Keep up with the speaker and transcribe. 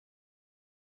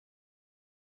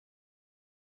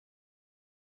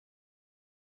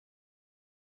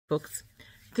Books.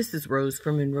 This is Rose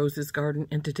from In Rose's Garden,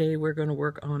 and today we're going to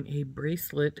work on a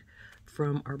bracelet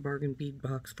from our bargain bead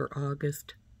box for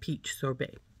August Peach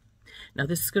Sorbet. Now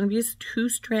this is going to be a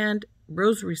 2-strand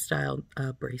rosary style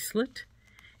bracelet,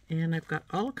 and I've got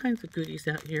all kinds of goodies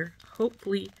out here.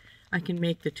 Hopefully I can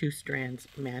make the 2 strands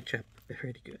match up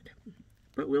pretty good,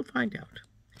 but we'll find out.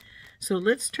 So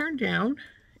let's turn down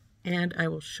and I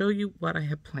will show you what I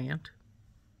have planned.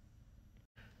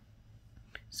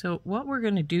 So what we're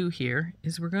going to do here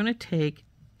is we're going to take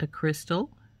a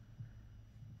crystal,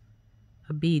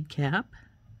 a bead cap,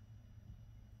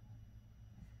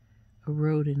 a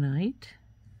rhodonite,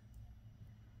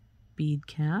 bead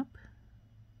cap,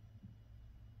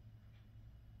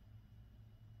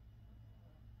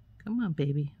 come on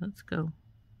baby, let's go.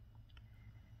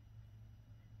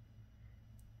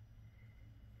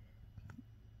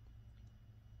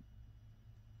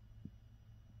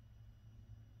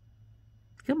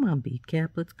 Come on, bead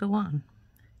cap, let's go on.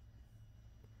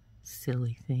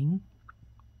 Silly thing.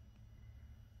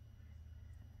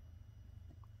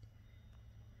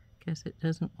 Guess it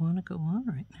doesn't want to go on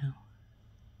right now.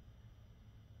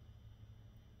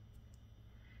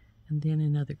 And then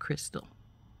another crystal.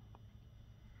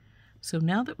 So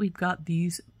now that we've got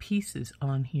these pieces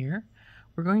on here,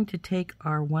 we're going to take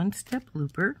our 1-step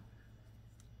looper.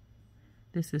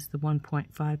 This is the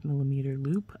 1.5 millimeter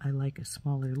loop. I like a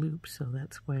smaller loop, so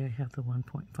that's why I have the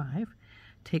 1.5.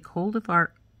 Take hold of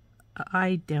our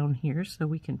eye down here so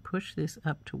we can push this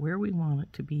up to where we want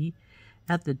it to be,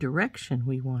 at the direction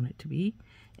we want it to be,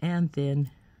 and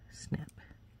then snap.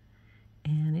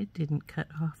 And it didn't cut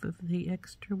off of the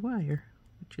extra wire,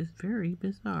 which is very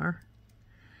bizarre.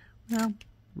 Well,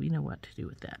 we know what to do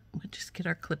with that. We'll just get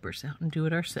our clippers out and do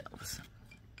it ourselves.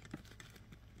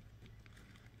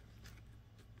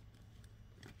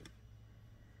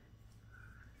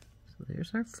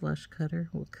 There's our flush cutter.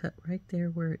 We'll cut right there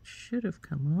where it should have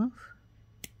come off.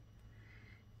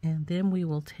 And then we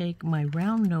will take my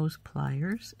round nose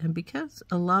pliers, and because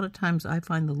a lot of times I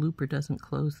find the looper doesn't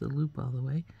close the loop all the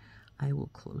way, I will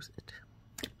close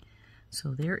it.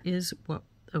 So there is what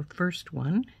the first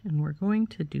one, and we're going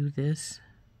to do this,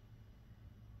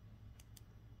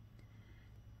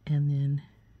 and then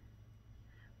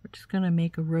we're just going to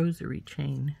make a rosary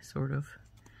chain sort of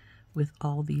with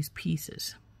all these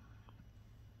pieces.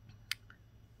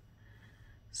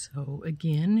 So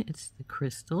again, it's the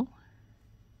crystal,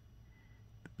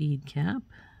 the bead cap,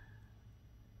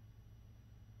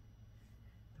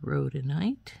 the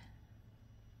rhodonite,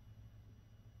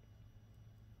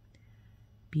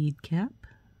 bead cap,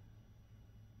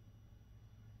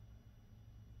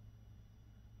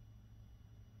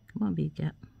 come on bead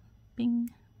cap, bing,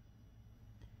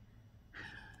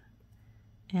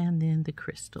 and then the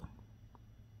crystal.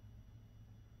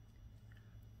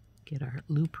 Get our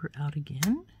looper out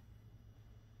again.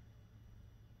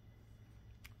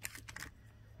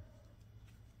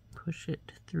 Push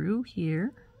it through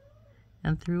here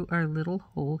and through our little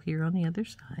hole here on the other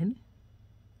side.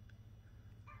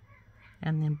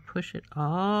 And then push it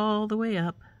all the way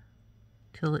up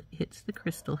till it hits the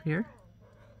crystal here.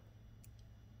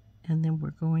 And then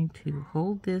we're going to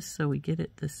hold this so we get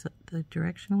it the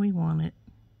direction we want it,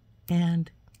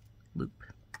 and loop.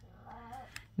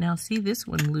 Now see, this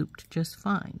one looped just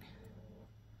fine.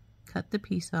 Cut the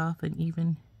piece off and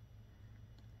even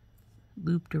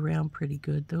looped around pretty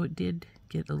good, though it did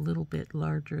get a little bit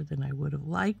larger than I would have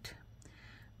liked.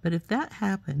 But if that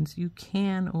happens, you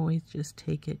can always just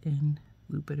take it and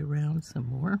loop it around some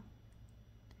more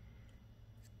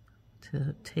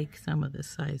to take some of the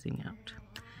sizing out.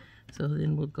 So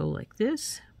then we'll go like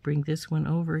this, bring this one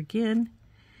over again,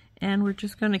 and we're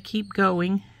just going to keep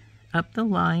going up the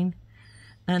line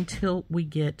until we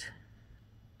get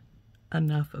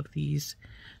enough of these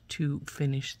to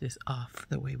finish this off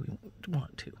the way we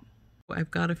want to.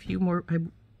 I've got a few more, I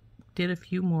did a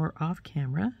few more off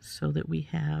camera so that we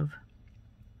have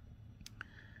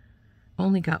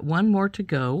only got one more to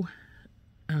go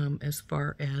as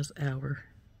far as our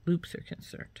loops are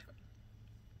concerned.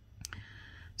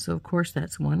 So of course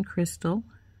that's one crystal,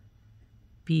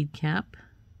 bead cap,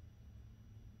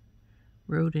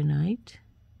 rhodonite,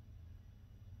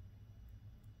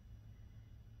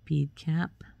 bead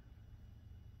cap,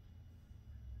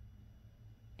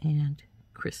 and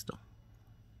crystal.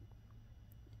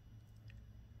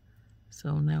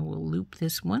 So now we'll loop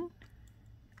this one,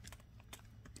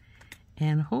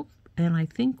 and I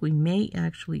think we may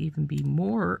actually even be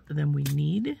more than we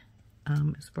need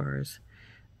as far as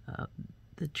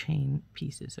the chain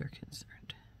pieces are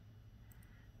concerned.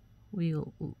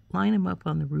 We'll line them up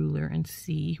on the ruler and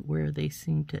see where they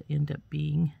seem to end up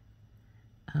being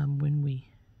when we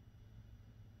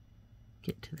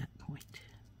get to that point.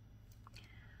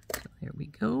 So there we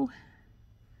go.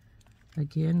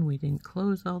 Again, we didn't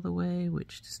close all the way,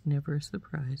 which is never a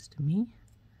surprise to me,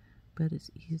 but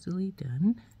it's easily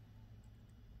done.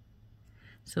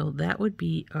 So that would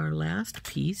be our last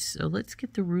piece. So let's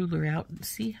get the ruler out and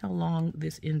see how long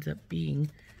this ends up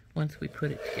being once we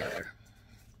put it together.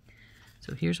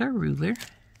 So here's our ruler,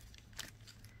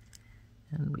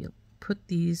 and we'll put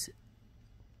these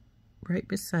right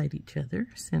beside each other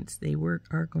since they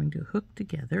are going to hook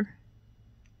together.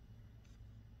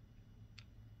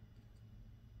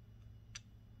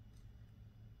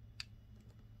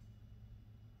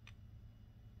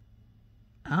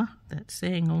 That's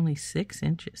saying only 6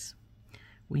 inches.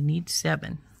 We need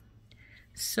 7.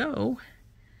 So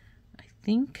I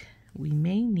think we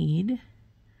may need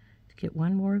to get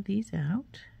one more of these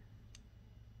out,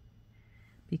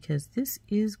 because this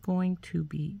is going to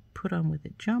be put on with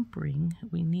a jump ring.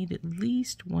 We need at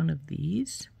least one of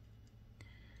these.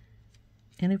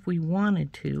 And if we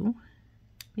wanted to,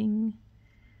 bing,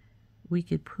 we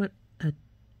could put a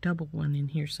double one in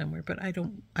here somewhere, but I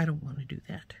don't want to do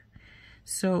that.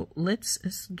 So let's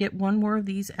get one more of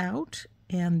these out,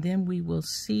 and then we will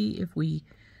see if we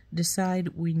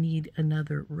decide we need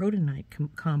another rhodonite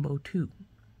combo too.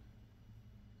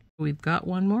 We've got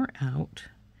one more out,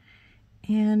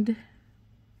 and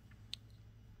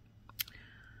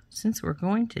since we're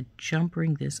going to jump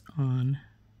ring this on,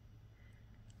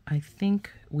 I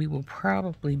think we will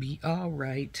probably be all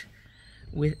right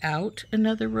without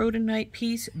another rhodonite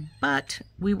piece, but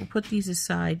we will put these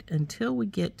aside until we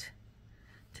get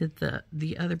to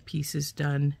the other pieces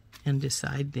done and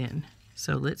decide then.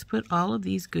 So let's put all of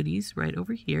these goodies right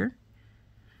over here.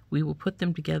 We will put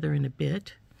them together in a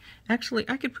bit. Actually,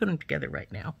 I could put them together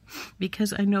right now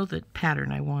because I know the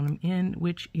pattern I want them in,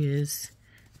 which is,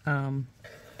 you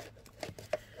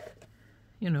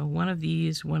know, one of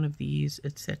these,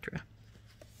 etc.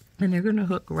 And they're going to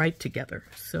hook right together,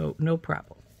 so no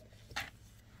problem.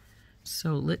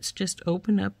 So let's just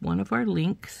open up one of our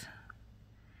links.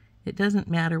 It doesn't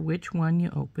matter which one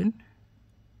you open.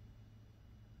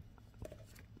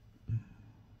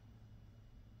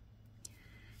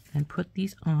 And put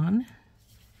these on,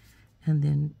 and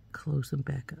then close them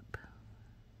back up.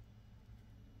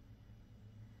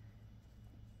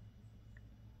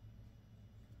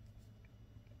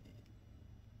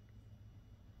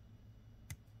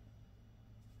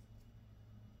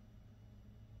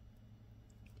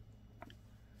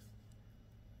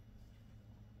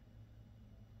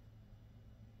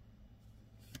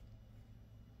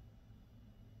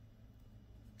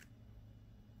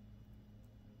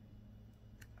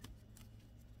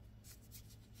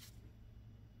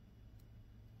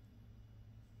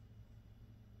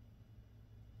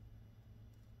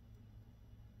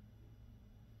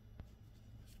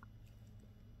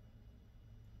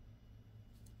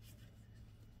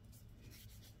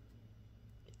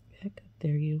 Back up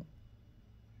there, you.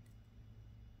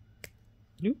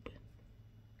 Nope.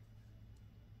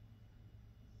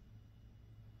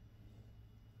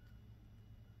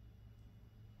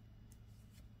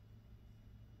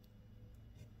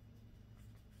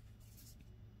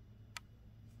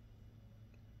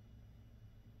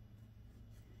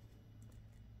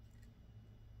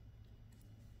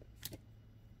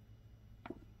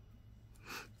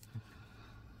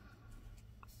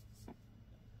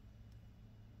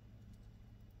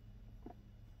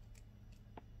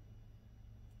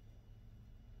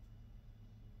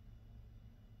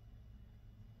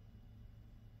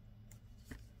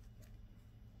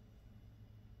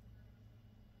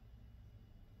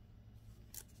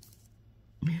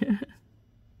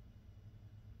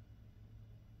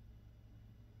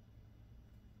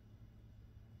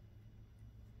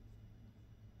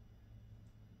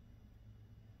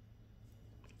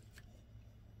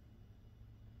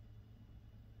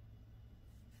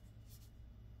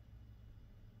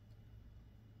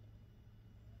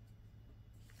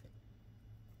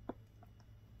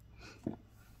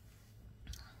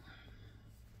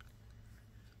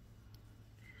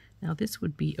 Now this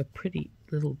would be a pretty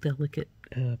little delicate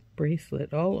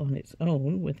bracelet all on its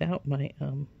own without my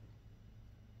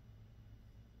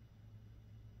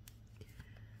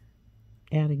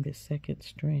adding the second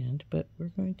strand, but we're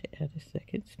going to add a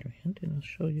second strand, and I'll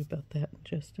show you about that in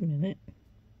just a minute.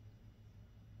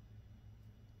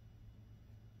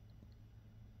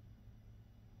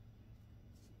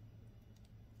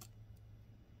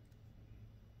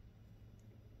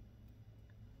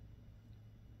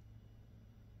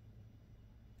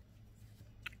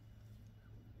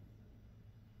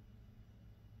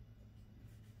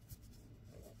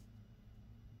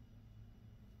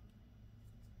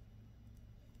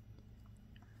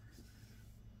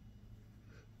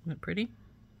 Isn't it pretty?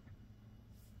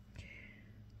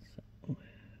 So.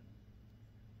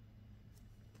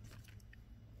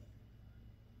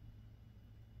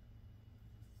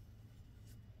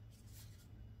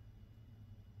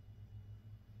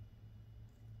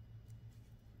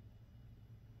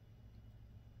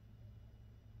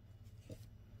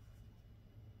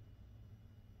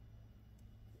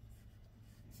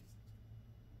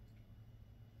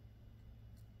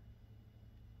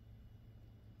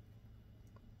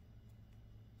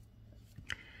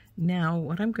 Now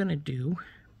what I'm going to do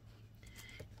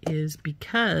is,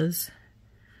 because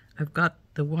I've got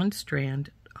the one strand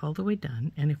all the way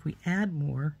done, and if we add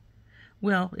more,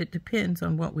 well, it depends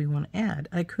on what we want to add.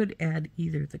 I could add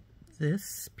either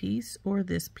this piece or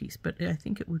this piece, but I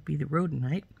think it would be the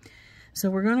rhodonite.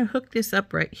 So we're going to hook this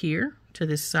up right here to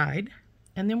this side,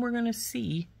 and then we're going to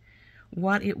see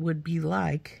what it would be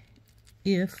like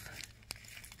if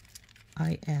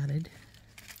I added,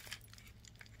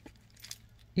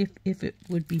 if it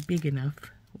would be big enough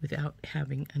without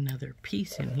having another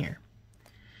piece in here.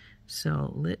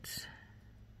 So let's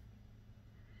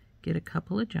get a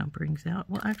couple of jump rings out.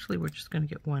 Well, actually, we're just going to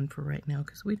get one for right now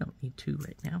because we don't need two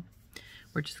right now.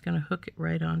 We're just going to hook it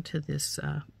right onto this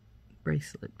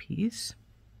bracelet piece.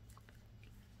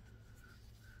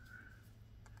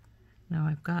 Now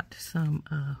I've got some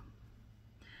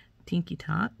Tinky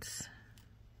Tots,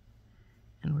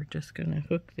 and we're just going to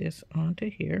hook this onto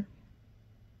here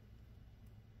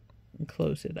and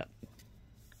close it up.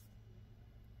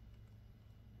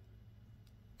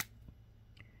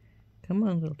 Come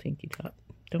on, little Tinky Tot.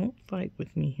 Don't fight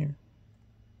with me here.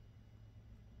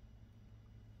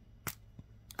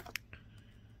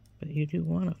 But you do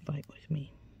want to fight with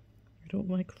me. I don't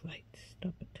like fights.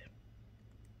 Stop it.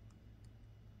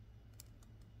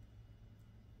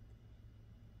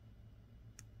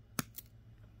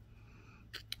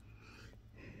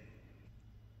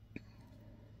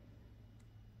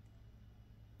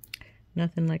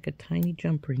 Nothing like a tiny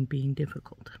jump ring being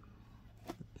difficult.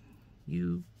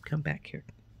 You come back here.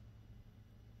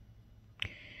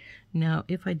 Now,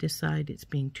 if I decide it's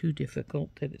being too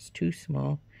difficult, that it's too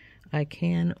small, I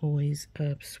can always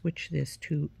switch this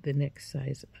to the next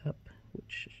size up,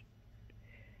 which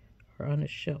are on a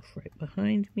shelf right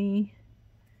behind me.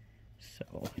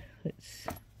 So let's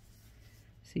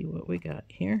see what we got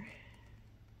here.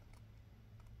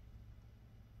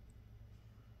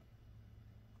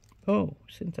 Oh,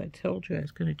 since I told you I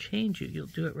was going to change you, you'll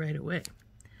do it right away.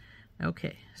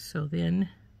 Okay, so then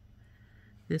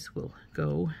this will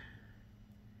go.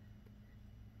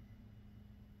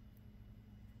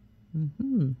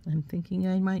 I'm thinking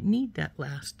I might need that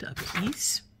last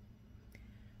piece.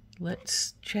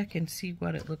 Let's check and see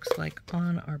what it looks like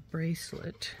on our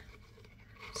bracelet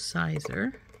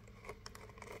sizer.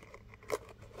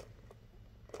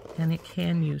 And it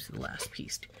can use the last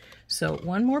piece. So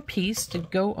one more piece to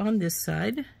go on this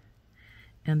side,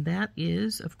 and that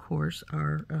is, of course,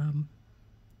 our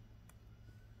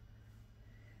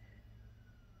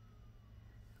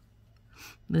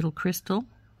little crystal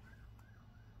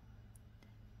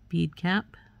bead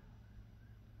cap.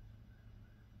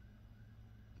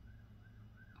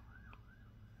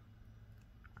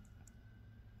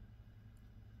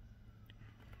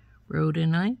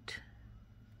 Rhodonite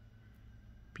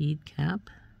bead cap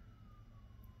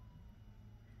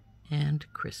and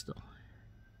crystal.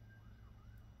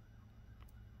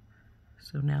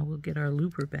 So now we'll get our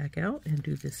looper back out and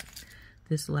do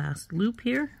this last loop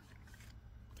here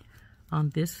on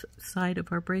this side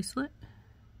of our bracelet.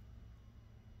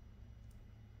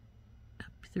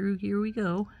 Up through here we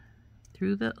go,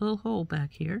 through that little hole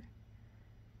back here,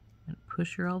 and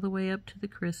push her all the way up to the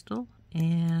crystal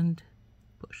and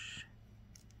push.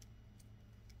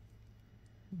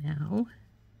 Now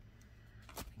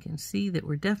I can see that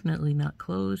we're definitely not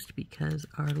closed because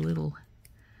our little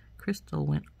crystal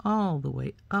went all the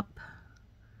way up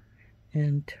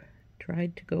and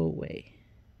tried to go away.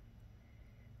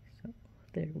 So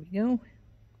there we go,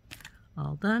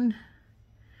 all done.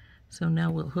 So now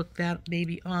we'll hook that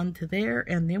baby onto there,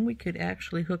 and then we could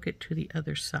actually hook it to the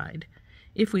other side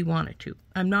if we wanted to.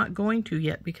 I'm not going to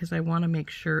yet because I want to make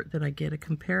sure that I get a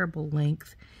comparable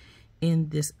length in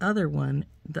this other one,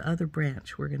 the other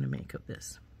branch we're going to make of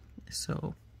this.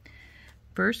 So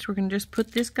first we're going to just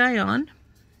put this guy on,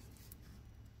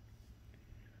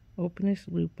 open this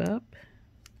loop up,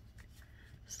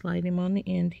 slide him on the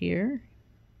end here,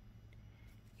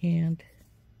 and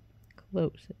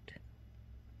close it.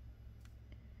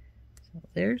 So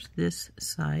there's this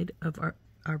side of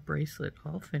our bracelet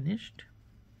all finished.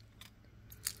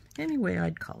 Anyway,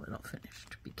 I'd call it all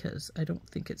finished because I don't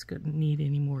think it's going to need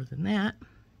any more than that.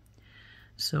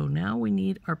 So now we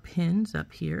need our pins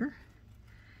up here,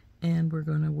 and we're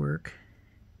going to work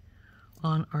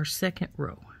on our second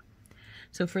row.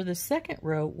 So for the second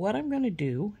row, what I'm going to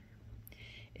do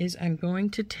is I'm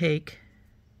going to take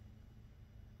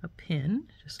a pin,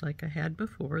 just like I had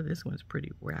before. This one's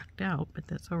pretty whacked out, but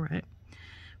that's all right.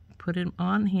 Put it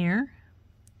on here.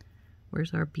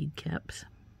 Where's our bead caps?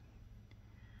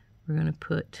 We're going to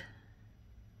put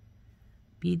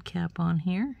bead cap on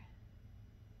here.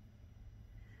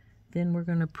 Then we're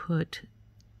going to put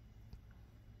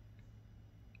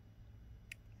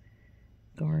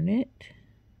garnet.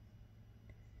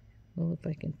 Well, if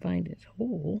I can find its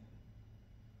hole.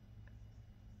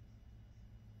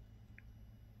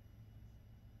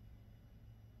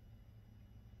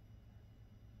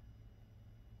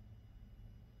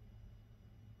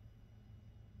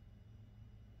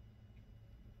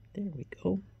 There we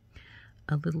go.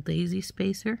 A little daisy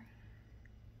spacer,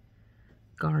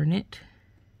 garnet,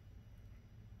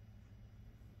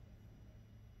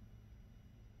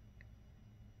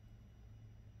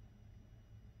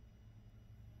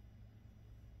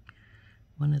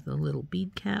 one of the little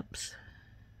bead caps,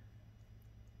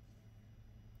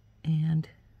 and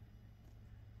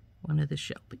one of the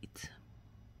shell beads.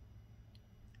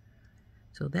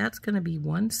 So that's going to be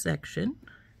one section.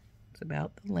 It's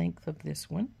about the length of this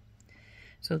one.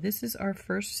 So this is our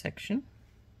first section.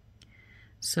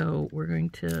 So we're going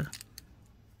to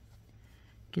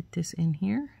get this in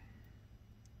here.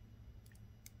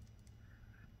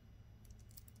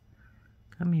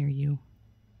 Come here, you.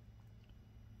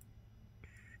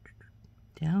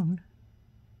 Down.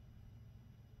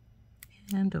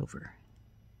 And over.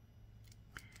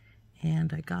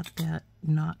 And I got that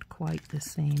not quite the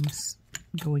same,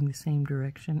 going the same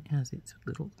direction as its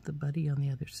the buddy on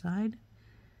the other side.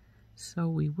 So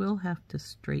we will have to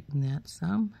straighten that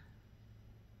some,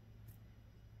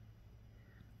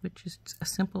 which is a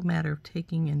simple matter of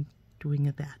taking and doing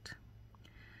that.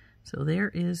 So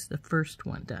there is the first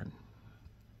one done.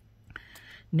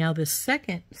 Now the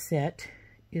second set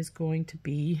is going to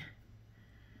be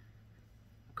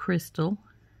crystal,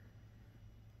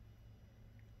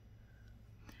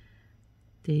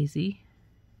 daisy,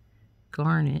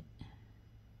 garnet,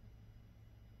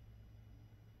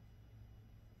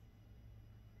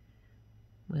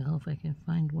 well, if I can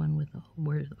find one with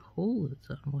where the hole is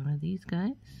on one of these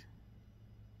guys.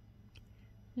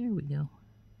 There we go.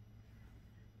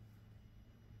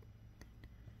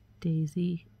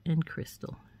 Daisy and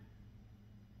crystal.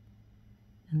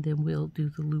 And then we'll do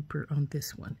the looper on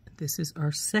this one. This is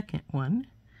our second one.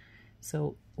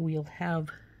 So we'll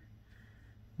have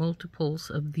multiples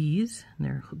of these, and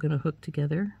they're going to hook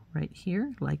together right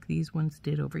here, like these ones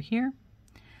did over here.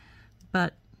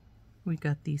 But we've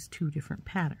got these two different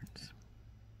patterns.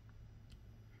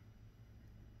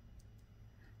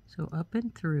 So up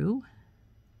and through.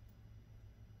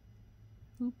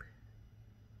 Oop.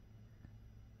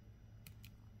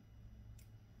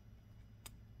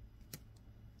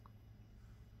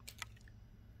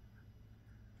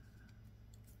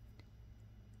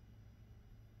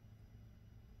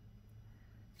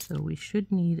 So we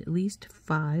should need at least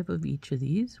 5 of each of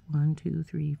these. 1, 2,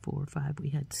 3, 4, 5. We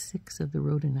had 6 of the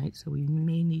rhodonite, so we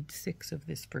may need 6 of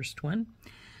this first one.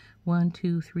 1,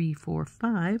 2, 3, 4,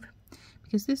 5.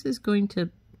 Because this is going to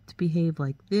behave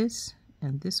like this,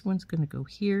 and this one's going to go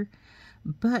here.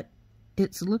 But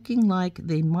it's looking like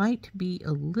they might be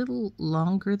a little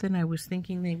longer than I was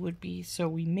thinking they would be, so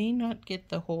we may not get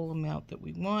the whole amount that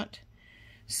we want.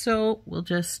 So we'll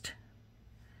just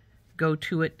go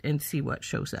to it and see what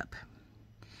shows up.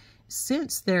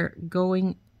 Since they're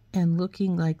going and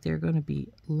looking like they're going to be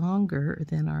longer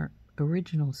than our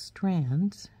original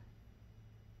strands,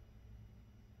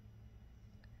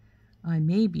 I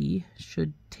maybe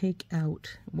should take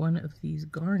out one of these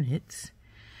garnets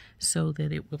so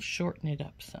that it will shorten it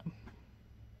up some.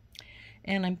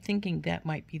 And I'm thinking that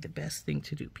might be the best thing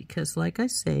to do, because like I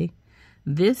say,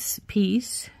 this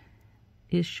piece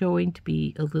is showing to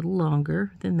be a little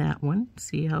longer than that one.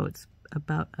 See how it's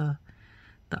about the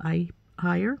eye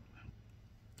higher?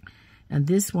 And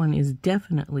this one is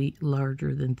definitely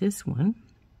larger than this one.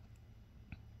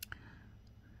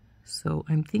 So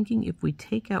I'm thinking if we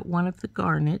take out one of the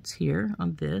garnets here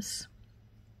on this,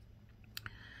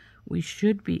 we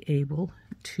should be able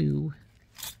to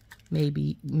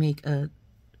maybe make a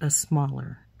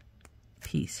smaller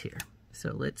piece here.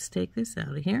 So let's take this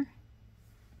out of here.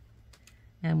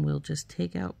 And we'll just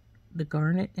take out the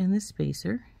garnet and the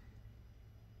spacer,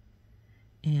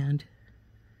 and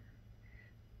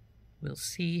we'll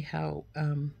see how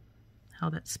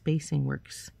that spacing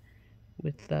works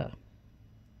with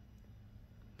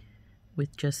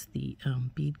with just the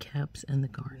bead caps and the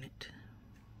garnet.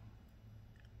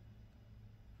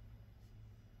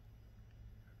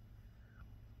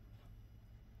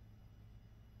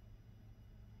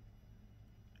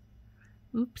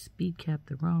 Oops, bead cap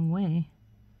the wrong way.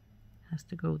 Has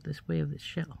to go this way of the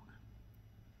shell.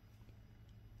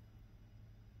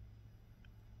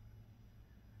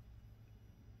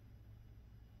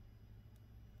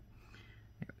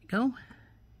 There we go.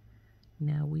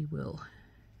 Now we will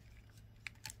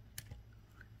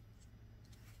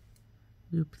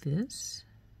loop this.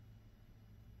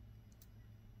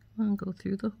 Come on, go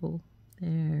through the hole.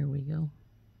 There we go.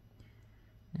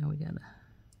 Now we gotta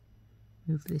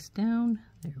move this down.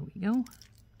 There we go.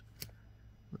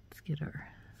 Let's get our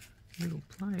little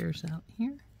pliers out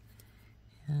here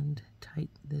and tighten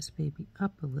this baby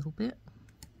up a little bit.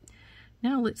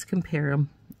 Now let's compare them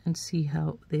and see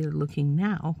how they're looking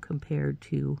now compared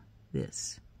to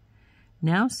this.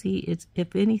 Now see, it's,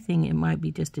 if anything, it might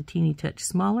be just a teeny touch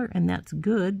smaller, and that's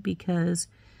good because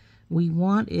we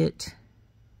want it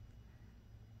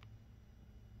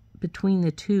between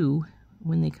the two.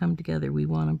 When they come together, we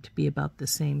want them to be about the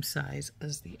same size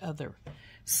as the other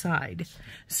side.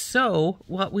 So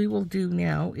what we will do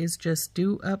now is just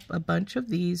do up a bunch of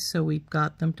these so we've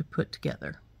got them to put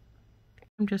together.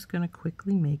 I'm just going to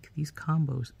quickly make these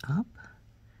combos up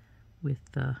with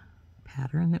the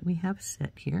pattern that we have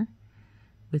set here,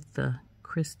 with the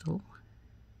crystal,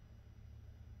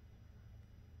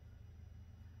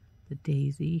 the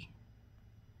daisy,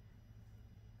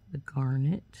 the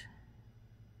garnet,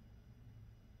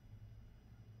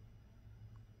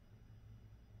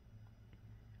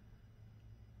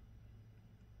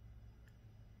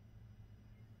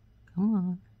 come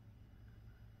on.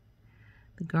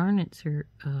 The garnets are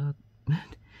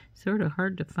sort of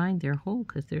hard to find their hole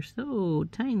because they're so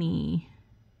tiny,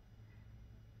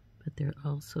 but they're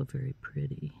also very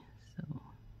pretty. So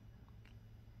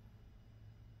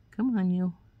come on,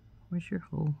 you. Where's your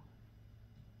hole?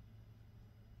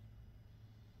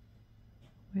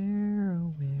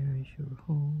 Where is your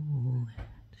hole at?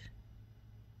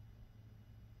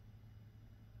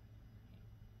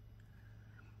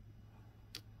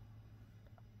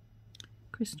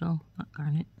 Crystal, not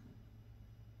garnet.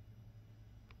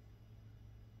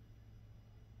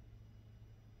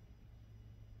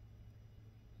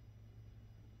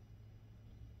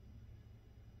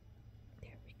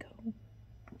 There we go.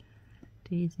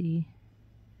 Daisy,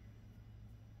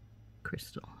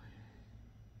 crystal.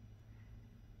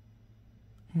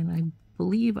 And I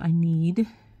believe I need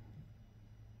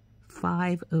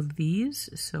 5 of these,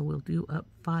 so we'll do up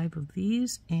 5 of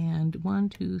these, and 1,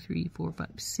 2, 3, 4, 5,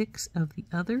 6 of the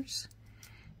others,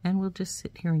 and we'll just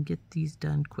sit here and get these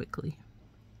done quickly.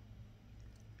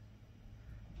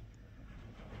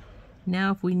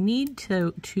 Now if we need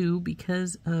to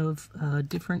because of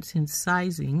difference in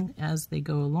sizing as they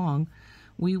go along,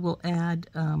 we will add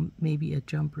maybe a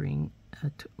jump ring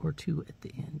or 2 at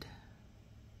the end,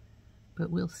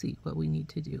 but we'll see what we need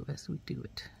to do as we do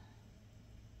it.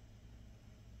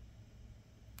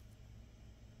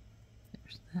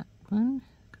 That one,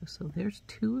 so there's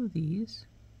 2 of these,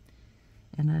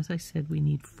 and as I said, we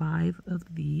need 5 of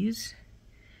these,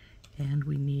 and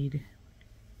we need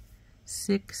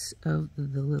 6 of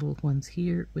the little ones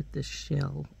here with the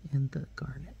shell and the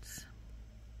garnets.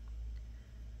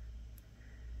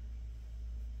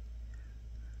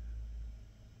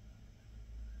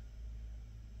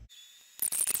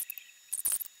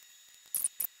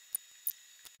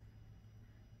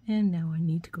 And now I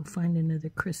need to go find another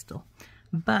crystal.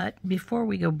 But before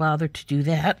we go bother to do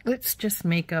that, let's just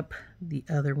make up the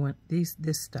other one, this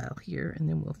style here, and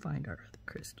then we'll find our other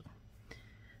crystal.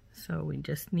 So we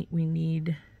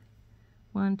need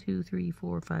 1, 2, 3,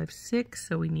 4, 5, 6.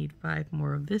 So we need 5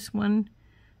 more of this one.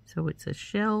 So it's a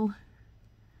shell,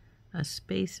 a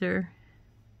spacer,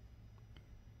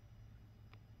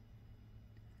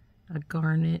 a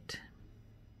garnet,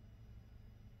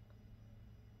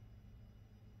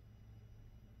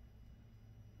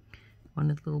 one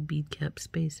of the little bead cap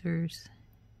spacers,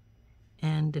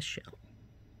 and a shell.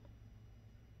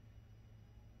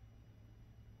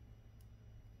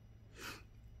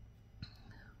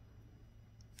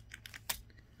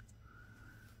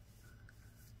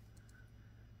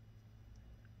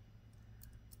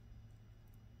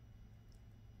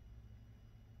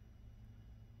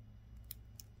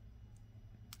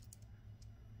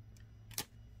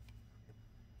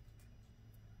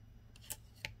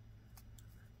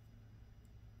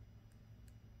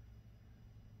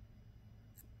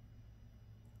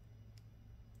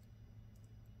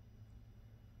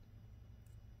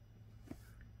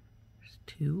 There's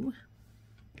 2.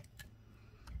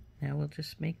 Now we'll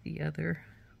just make the other,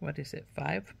 what is it,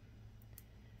 5?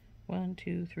 1,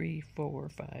 2, 3, 4,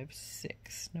 5,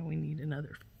 6. Now we need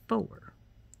another 4.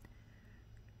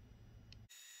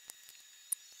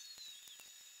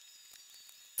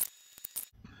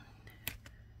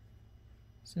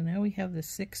 So now we have the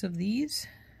 6 of these.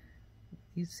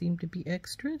 These seem to be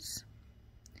extras.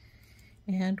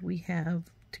 And we have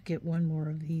to get one more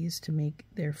of these to make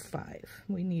their 5.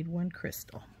 We need 1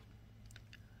 crystal.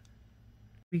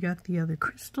 We got the other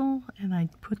crystal, and I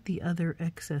put the other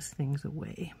excess things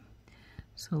away.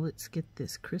 So let's get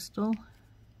this crystal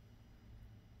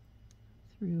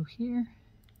through here.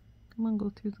 Come on, go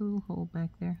through the little hole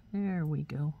back there. There we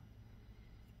go.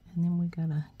 And then we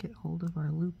gotta get hold of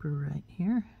our looper right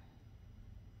here.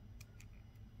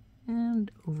 And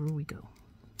over we go.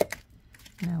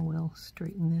 Now we'll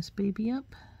straighten this baby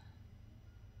up.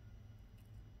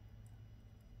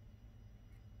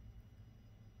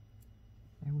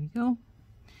 There we go.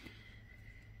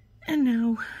 And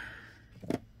now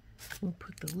we'll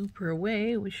put the looper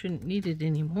away. We shouldn't need it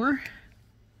anymore.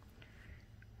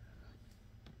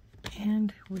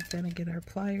 And we're going to get our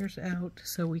pliers out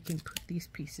so we can put these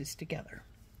pieces together.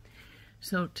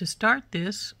 So to start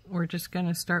this, we're just going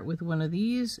to start with one of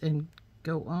these and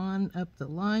go on up the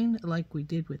line like we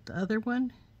did with the other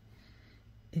one,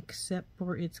 except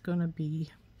for it's going to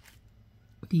be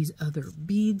these other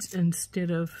beads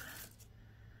instead of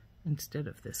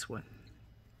this one,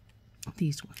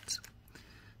 these ones.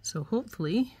 So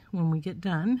hopefully when we get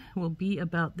done, we'll be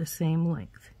about the same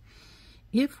length.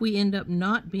 If we end up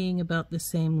not being about the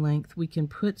same length, we can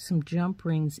put some jump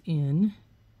rings in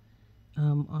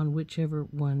on whichever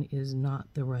one is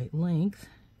not the right length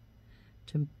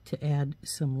to add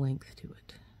some length to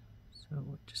it. So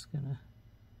we're just gonna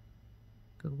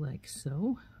go like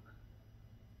so.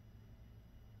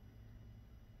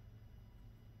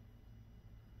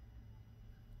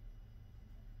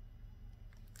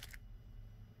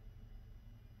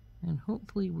 And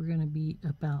hopefully we're going to be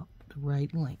about the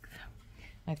right length.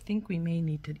 I think we may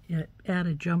need to add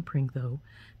a jump ring though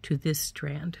to this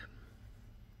strand.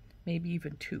 Maybe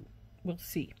even 2. We'll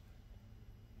see.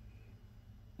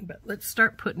 But let's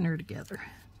start putting her together.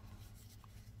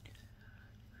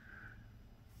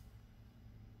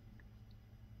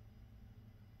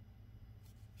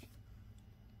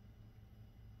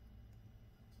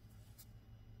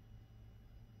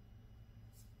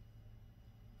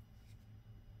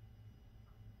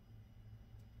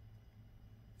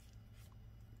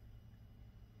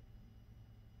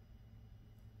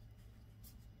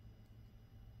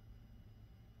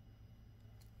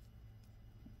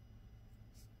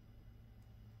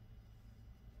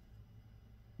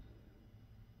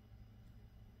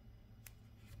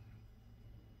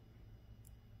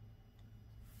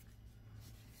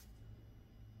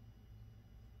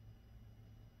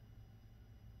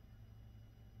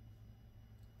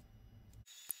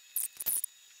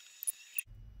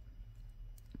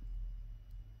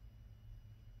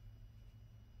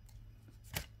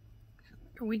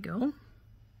 There we go.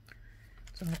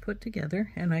 So I put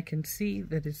together, and I can see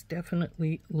that it's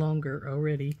definitely longer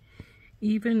already,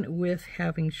 even with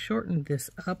having shortened this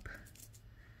up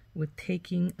with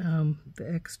taking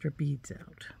the extra beads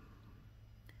out.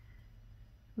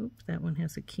 Oops, that one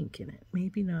has a kink in it.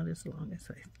 Maybe not as long as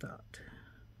I thought,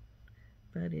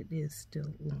 but it is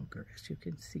still longer, as you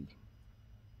can see.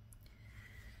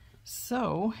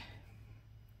 So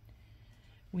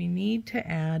we need to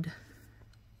add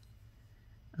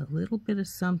a little bit of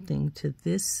something to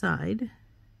this side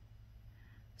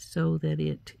so that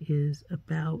it is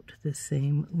about the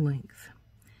same length,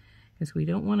 because we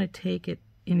don't want to take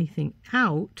anything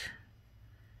out,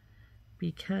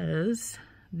 because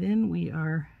then we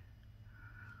are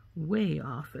way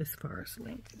off as far as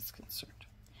length is concerned.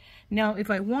 Now if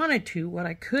I wanted to, what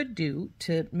I could do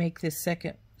to make this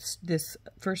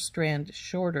first strand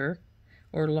shorter,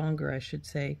 or longer I should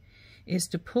say, is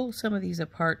to pull some of these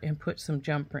apart and put some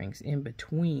jump rings in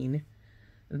between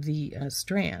the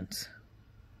strands,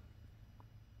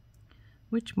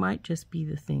 which might just be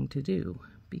the thing to do,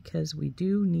 because we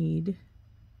do need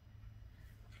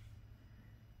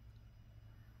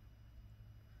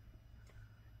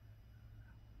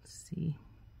see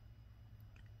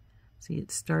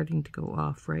it's starting to go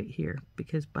off right here,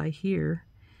 because by here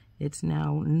it's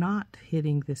now not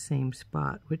hitting the same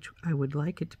spot, which I would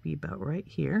like it to be about right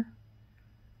here.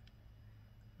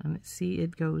 And see,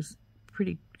 it goes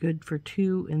pretty good for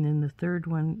 2, and then the third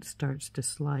one starts to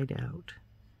slide out.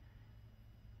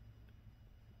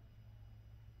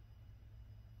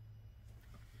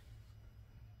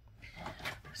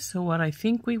 So what I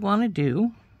think we want to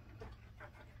do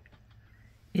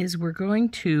is we're going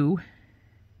to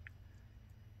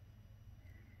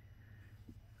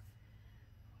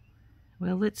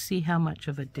well, let's see how much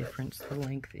of a difference the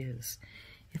length is.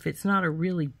 If it's not a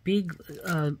really big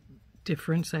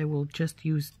difference, I will just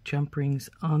use jump rings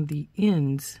on the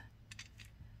ends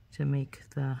to make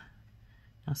the,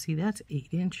 now see, that's 8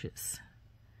 inches.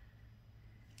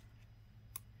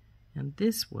 And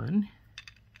this one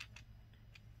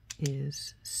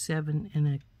is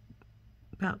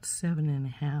about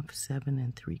 7.5,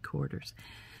 7 3/4.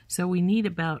 So we need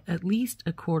about at least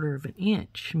 1/4 of an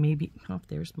inch, maybe. Oh,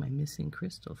 there's my missing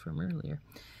crystal from earlier.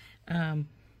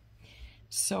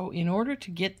 So in order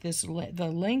to get this,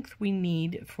 the length we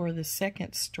need for the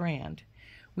second strand,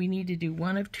 we need to do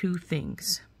one of two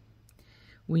things.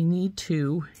 We need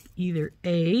to either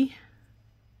A,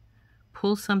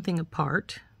 pull something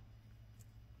apart,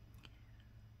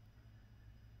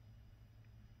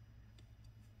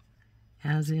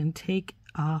 as in take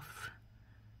off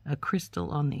a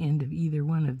crystal on the end of either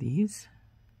one of these.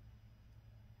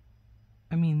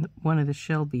 I mean, one of the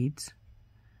shell beads,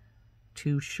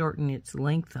 to shorten its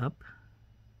length up.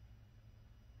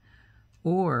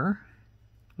 Or,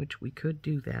 which we could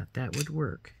do that would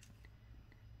work,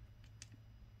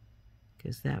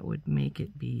 because that would make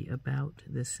it be about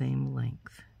the same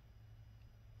length.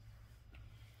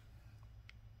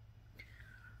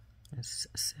 That's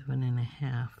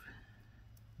 7.5.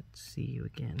 Let's see you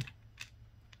again.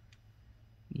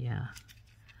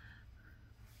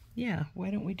 Yeah,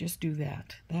 why don't we just do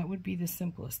that? That would be the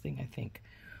simplest thing, I think.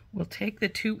 We'll take the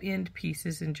 2 end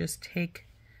pieces and just take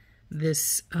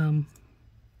this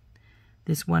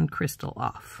this one crystal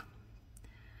off.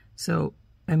 So,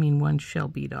 I mean, one shell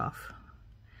bead off.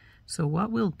 So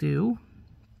what we'll do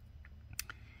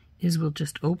is we'll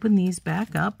just open these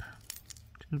back up.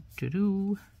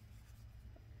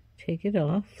 Take it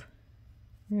off.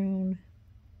 Do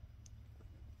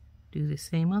the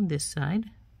same on this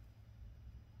side.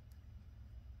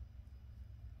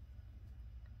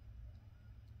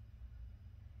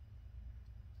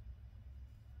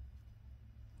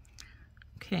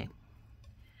 Okay,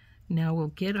 now we'll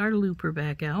get our looper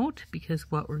back out, because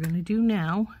what we're going to do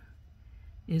now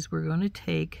is we're going to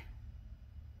take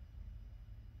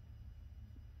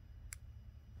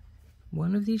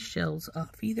one of these shells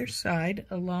off either side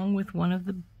along with one of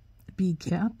the bead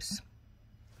caps,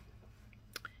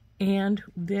 and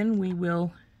then we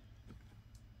will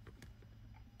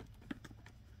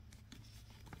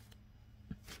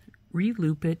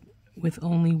re-loop it with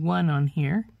only one on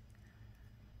here,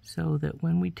 so that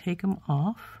when we take them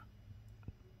off,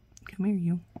 come here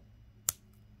you,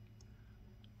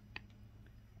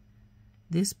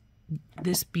 this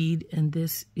bead and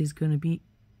this is going to be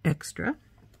extra,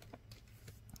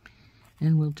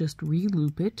 and we'll just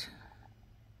re-loop it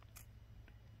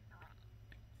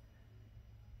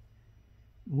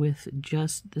with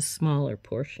just the smaller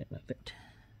portion of it.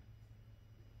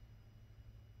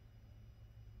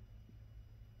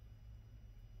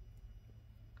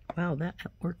 Wow, that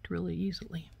worked really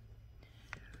easily.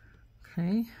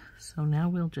 Okay, so now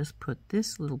we'll just put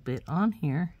this little bit on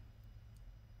here,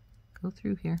 go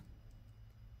through here.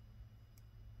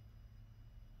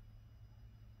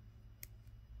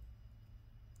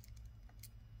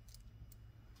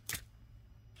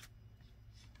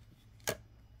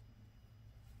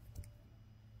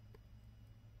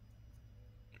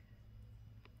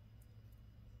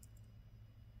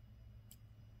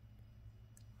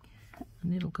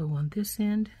 And it'll go on this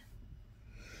end,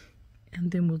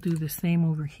 and then we'll do the same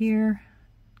over here.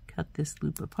 Cut this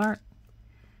loop apart,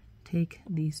 take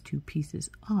these 2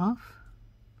 pieces off,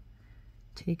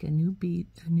 take a new bead,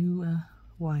 a new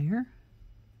wire,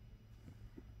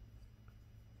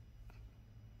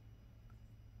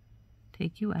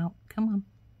 take you out, come on,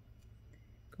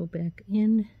 go back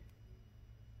in,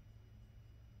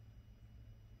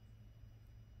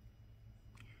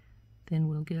 then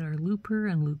we'll get our looper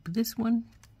and loop this one.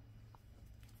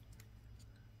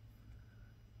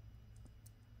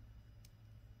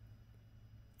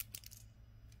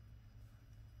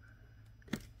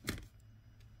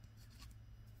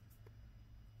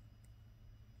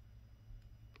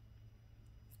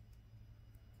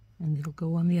 And it'll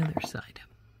go on the other side.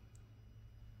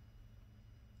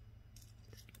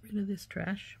 Just get rid of this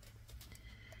trash.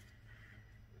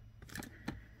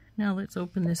 Now let's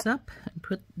open this up and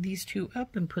put these 2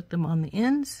 up and put them on the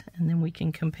ends, and then we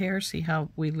can compare, see how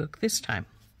we look this time.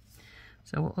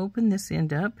 So we'll open this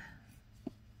end up,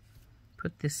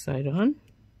 put this side on.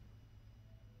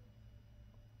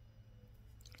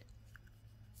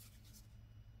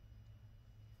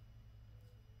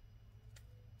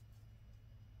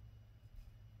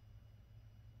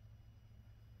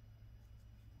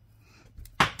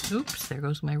 Oops, there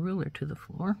goes my ruler to the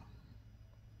floor.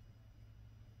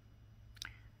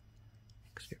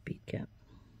 Extra bead cap.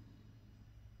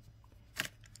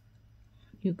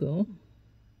 You go.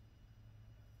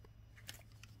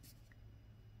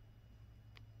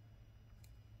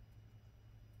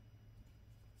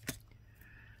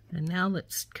 And now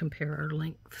let's compare our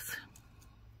lengths.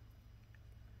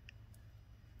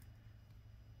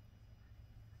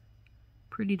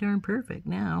 Pretty darn perfect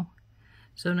now.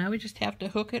 So now we just have to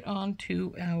hook it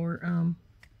onto our,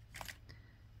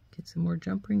 get some more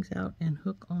jump rings out and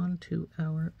hook onto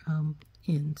our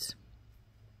ends.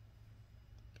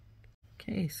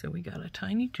 Okay, so we got a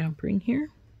tiny jump ring here,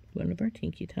 one of our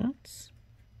Tinky Tots.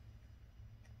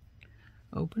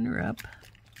 Open her up.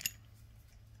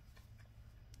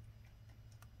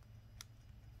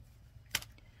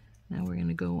 Now we're going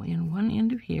to go in one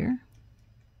end of here,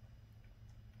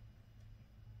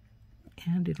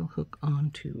 and it'll hook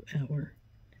onto our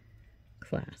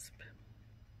clasp.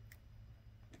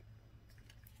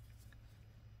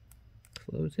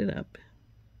 Close it up.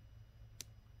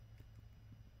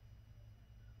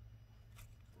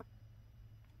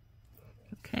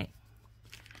 Okay,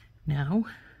 now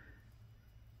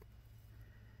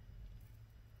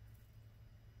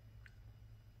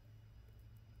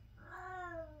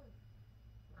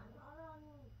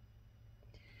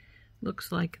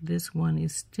looks like this one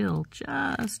is still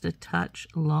just a touch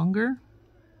longer.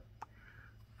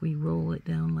 We roll it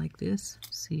down like this.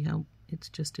 See how it's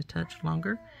just a touch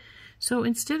longer? So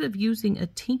instead of using a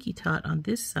Tinky Tot on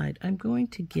this side, I'm going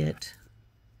to get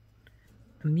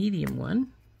a medium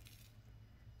one.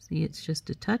 See, it's just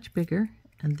a touch bigger,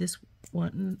 and this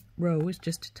one row is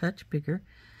just a touch bigger.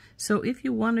 So if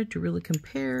you wanted to really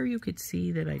compare, you could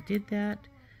see that I did that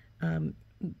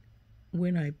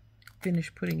when I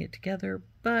finish putting it together,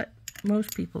 but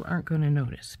most people aren't going to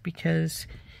notice because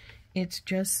it's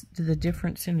just the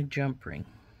difference in a jump ring.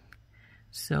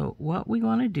 So what we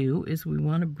want to do is we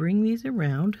want to bring these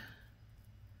around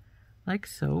like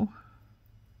so,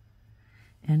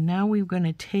 and now we're going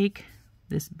to take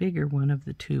this bigger one of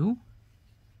the two,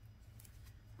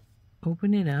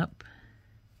 open it up,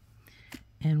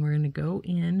 and we're going to go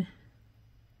in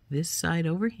this side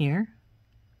over here,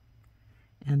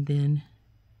 and then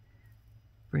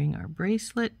bring our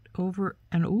bracelet over,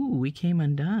 and ooh, we came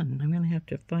undone. I'm going to have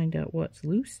to find out what's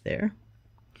loose there,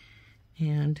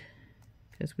 and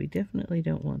because we definitely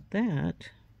don't want that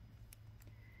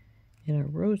in our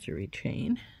rosary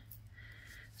chain.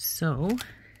 So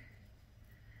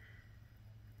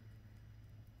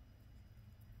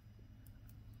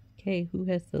okay, who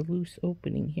has the loose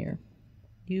opening here?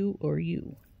 You or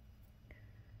you?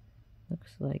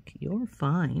 Looks like you're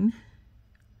fine.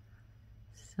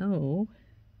 So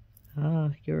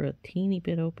you're a teeny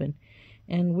bit open,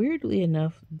 and weirdly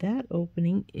enough, that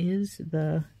opening is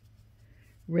the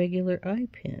regular eye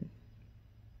pin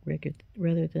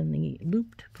rather than the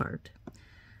looped part.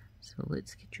 So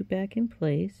let's get you back in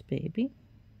place, baby.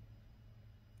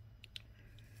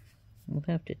 We'll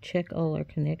have to check all our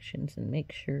connections and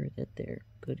make sure that they're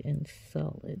good and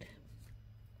solid,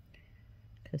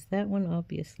 because that one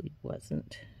obviously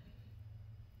wasn't.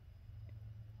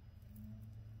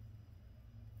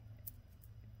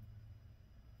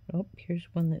 Oh, here's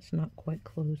one that's not quite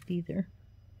closed either.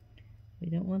 We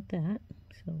don't want that,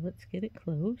 so let's get it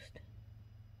closed.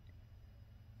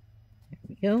 There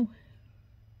we go.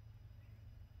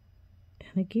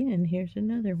 And again, here's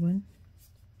another one.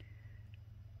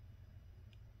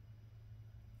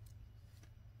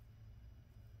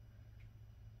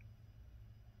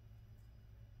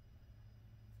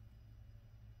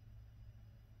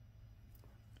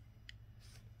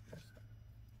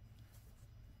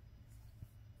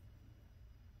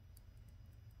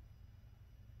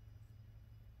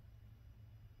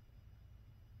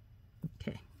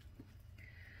 Okay,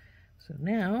 so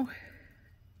now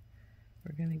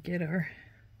we're going to get our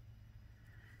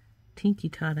Tinky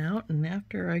Tot out, and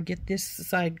after I get this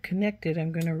side connected,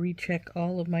 I'm going to recheck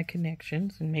all of my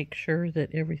connections and make sure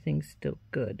that everything's still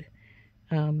good.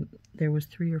 There was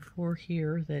 3 or 4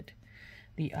 here that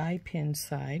the eye pin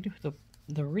side, the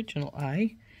original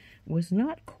eye, was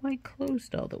not quite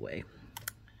closed all the way.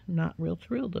 Not real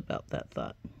thrilled about that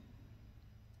thought.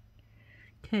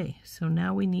 Okay, so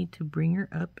now we need to bring her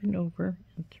up and over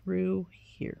and through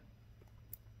here.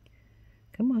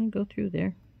 Come on, go through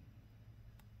there.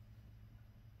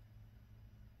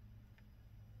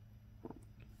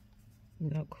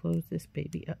 Now close this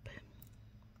baby up.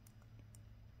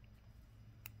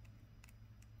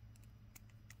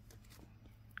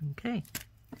 Okay.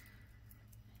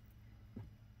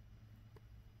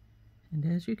 And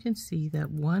as you can see, that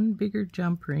one bigger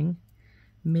jump ring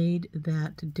made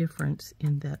that difference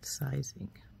in that sizing.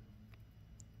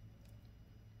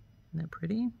 Isn't that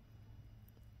pretty?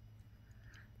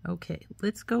 Okay,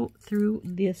 let's go through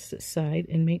this side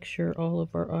and make sure all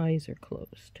of our eyes are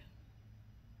closed.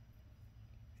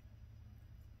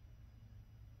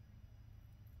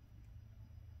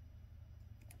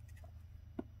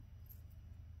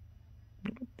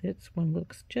 This one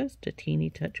looks just a teeny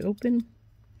touch open.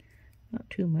 Not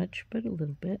too much, but a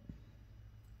little bit.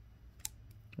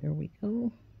 There we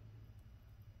go.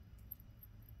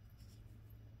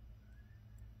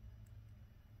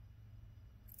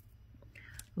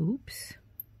 Oops.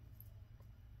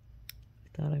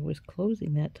 I thought I was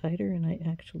closing that tighter and I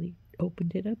actually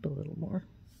opened it up a little more.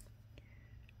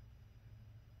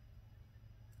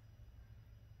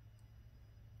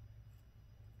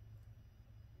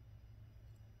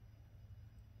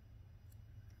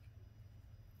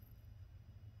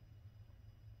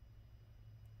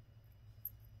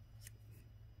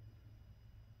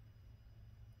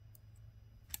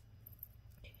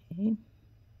 Okay.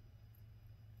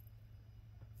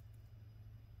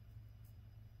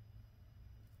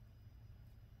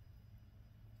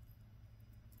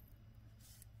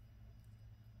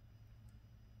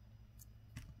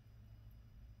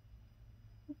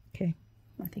 Okay,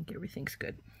 I think everything's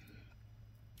good.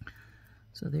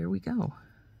 So there we go.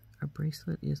 Our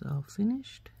bracelet is all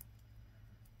finished.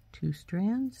 2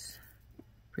 strands,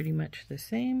 pretty much the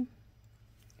same.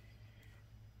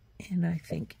 And I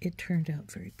think it turned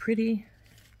out very pretty.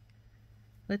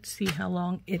 Let's see how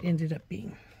long it ended up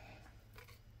being.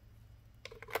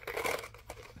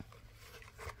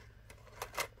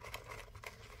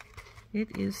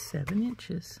 It is 7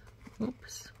 inches.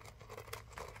 Oops.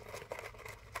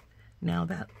 Now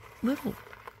that little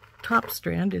top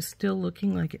strand is still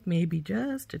looking like it may be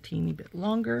just a teeny bit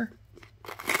longer,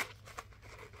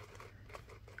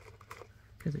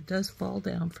 because it does fall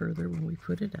down further when we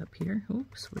put it up here.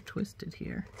 Oops, we're twisted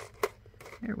here.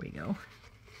 There we go.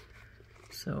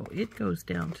 So it goes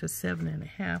down to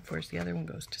 7.5, whereas the other one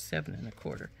goes to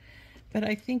 7.25. But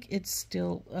I think it's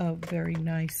still a very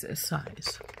nice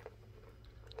size.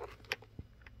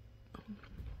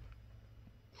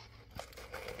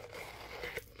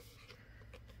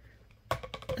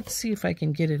 Let's see if I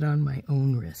can get it on my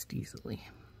own wrist easily.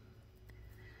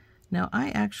 Now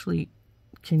I actually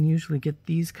can usually get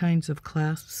these kinds of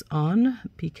clasps on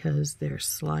because they're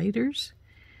sliders.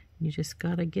 You just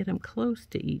gotta get them close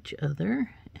to each other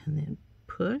and then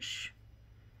push.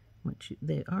 Once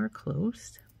they are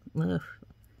close, ugh,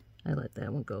 I let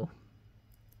that one go.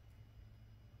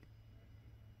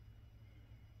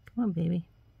 Come on, baby.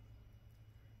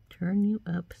 Turn you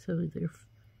up so their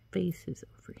face is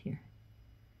over here.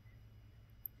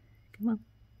 Come on.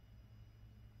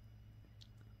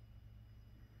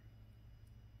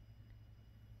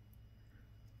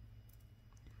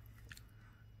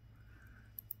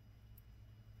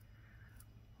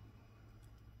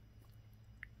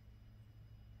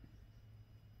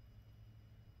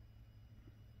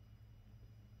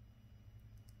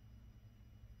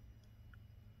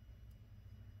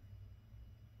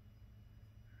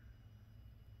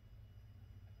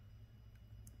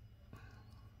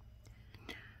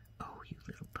 You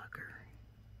little bugger.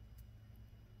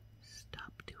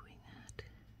 Stop doing that.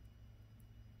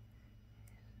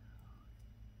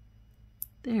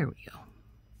 There we go.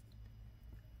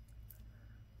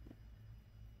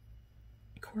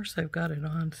 Of course, I've got it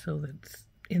on so that it's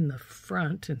in the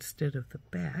front instead of the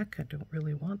back. I don't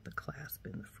really want the clasp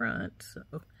in the front, so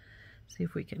see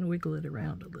if we can wiggle it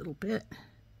around a little bit.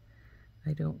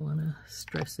 I don't want to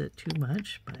stress it too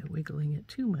much by wiggling it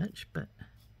too much, but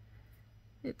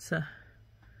it's a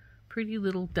pretty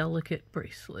little delicate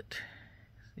bracelet.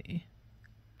 See?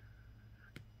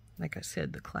 Like I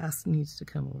said, the clasp needs to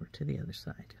come over to the other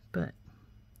side, but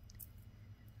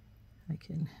I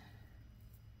can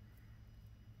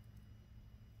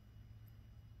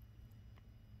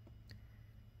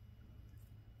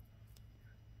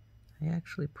I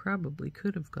actually probably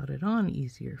could have got it on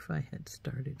easier if I had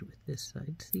started with this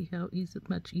side. See how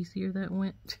much easier that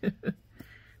went?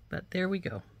 But there we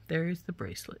go. There's the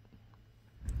bracelet.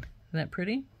 Isn't that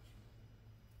pretty?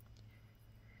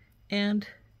 And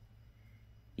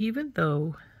even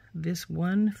though this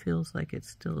one feels like it's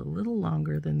still a little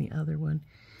longer than the other one,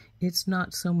 it's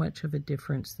not so much of a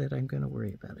difference that I'm going to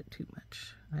worry about it too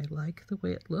much. I like the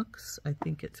way it looks. I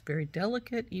think it's very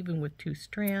delicate, even with 2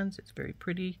 strands. It's very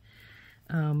pretty.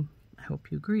 I hope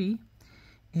you agree.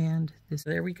 And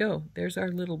there we go. There's our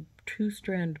little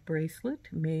 2-strand bracelet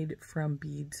made from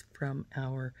beads from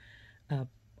our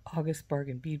August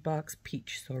Bargain Bead Box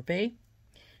Peach Sorbet.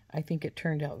 I think it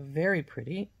turned out very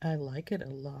pretty. I like it a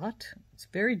lot. It's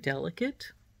very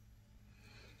delicate.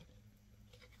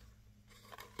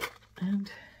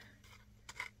 And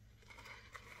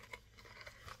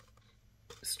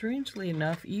strangely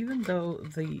enough, even though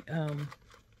the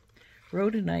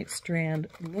rhodonite strand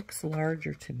looks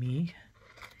larger to me,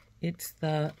 it's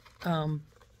the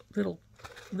little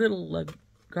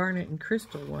garnet and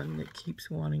crystal one that keeps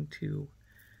wanting to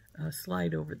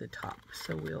slide over the top.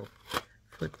 So we'll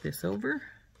flip this over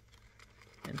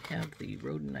and have the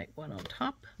rhodonite one on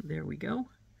top. There we go.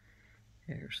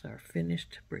 There's our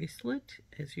finished bracelet.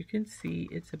 As you can see,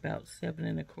 it's about 7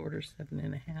 1/4, 7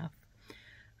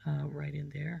 1/2 right in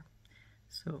there.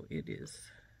 So it is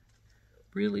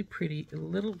really pretty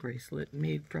little bracelet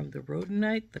made from the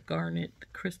rhodonite, the garnet, the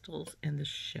crystals, and the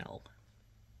shell.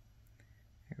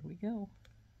 There we go.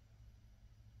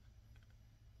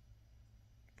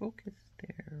 Focus.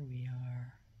 There we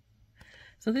are.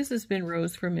 So this has been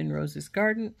Rose from In Rose's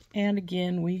Garden, and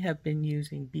again we have been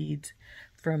using beads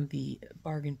from the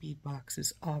Bargain Bead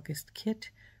Box's August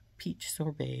kit, Peach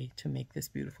Sorbet, to make this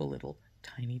beautiful little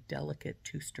tiny delicate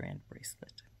 2-strand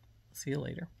bracelet. See you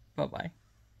later. Bye-bye.